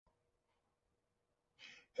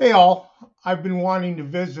Hey all, I've been wanting to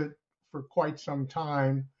visit for quite some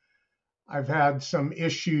time. I've had some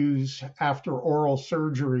issues after oral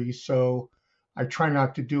surgery, so I try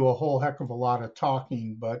not to do a whole heck of a lot of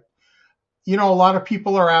talking. But, a lot of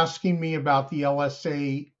people are asking me about the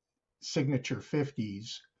LSA Signature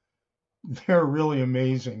 50s. They're really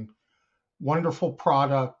amazing. Wonderful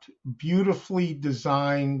product, beautifully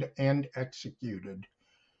designed and executed.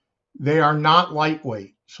 They are not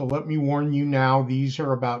lightweight. So let me warn you now, these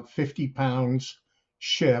are about 50 pounds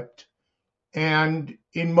shipped. And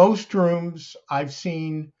in most rooms, I've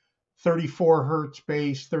seen 34 hertz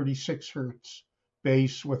bass, 36 hertz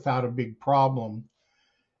bass without a big problem.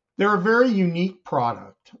 They're a very unique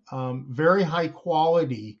product, very high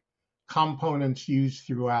quality components used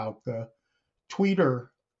throughout. The tweeter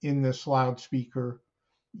in this loudspeaker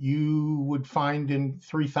you would find in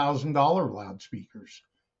 $3,000 loudspeakers,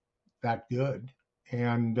 that good.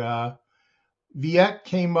 And Viet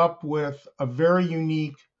came up with a very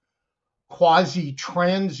unique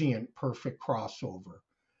quasi-transient perfect crossover.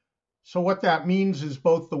 So what that means is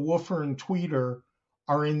both the woofer and tweeter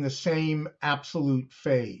are in the same absolute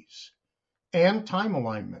phase and time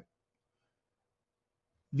alignment.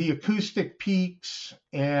 The acoustic peaks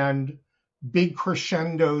and big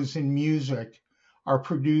crescendos in music are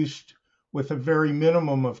produced with a very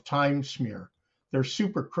minimum of time smear. They're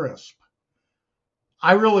super crisp.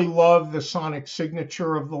 I really love the sonic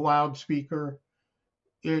signature of the loudspeaker.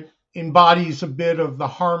 It embodies a bit of the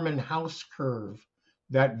Harman house curve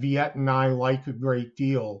that Viet and I like a great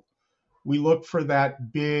deal. We look for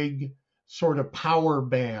that big sort of power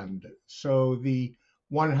band. So the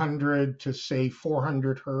 100 to say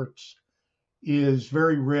 400 hertz is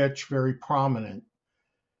very rich, very prominent.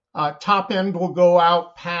 Top end will go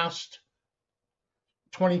out past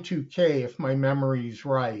 22K if my memory's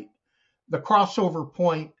right. The crossover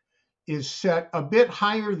point is set a bit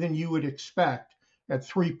higher than you would expect at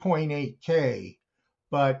 3.8K,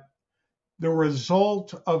 but the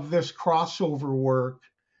result of this crossover work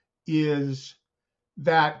is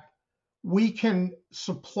that we can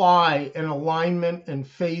supply an alignment and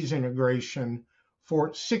phase integration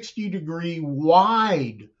for 60-degree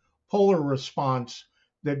wide polar response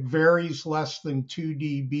that varies less than 2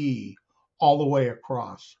 dB all the way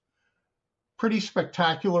across. Pretty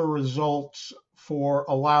spectacular results for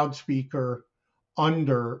a loudspeaker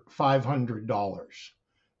under $500.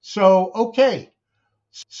 So, okay,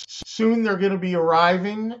 soon they're going to be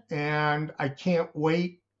arriving, and I can't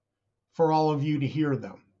wait for all of you to hear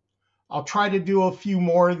them. I'll try to do a few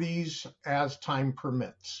more of these as time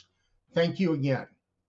permits. Thank you again.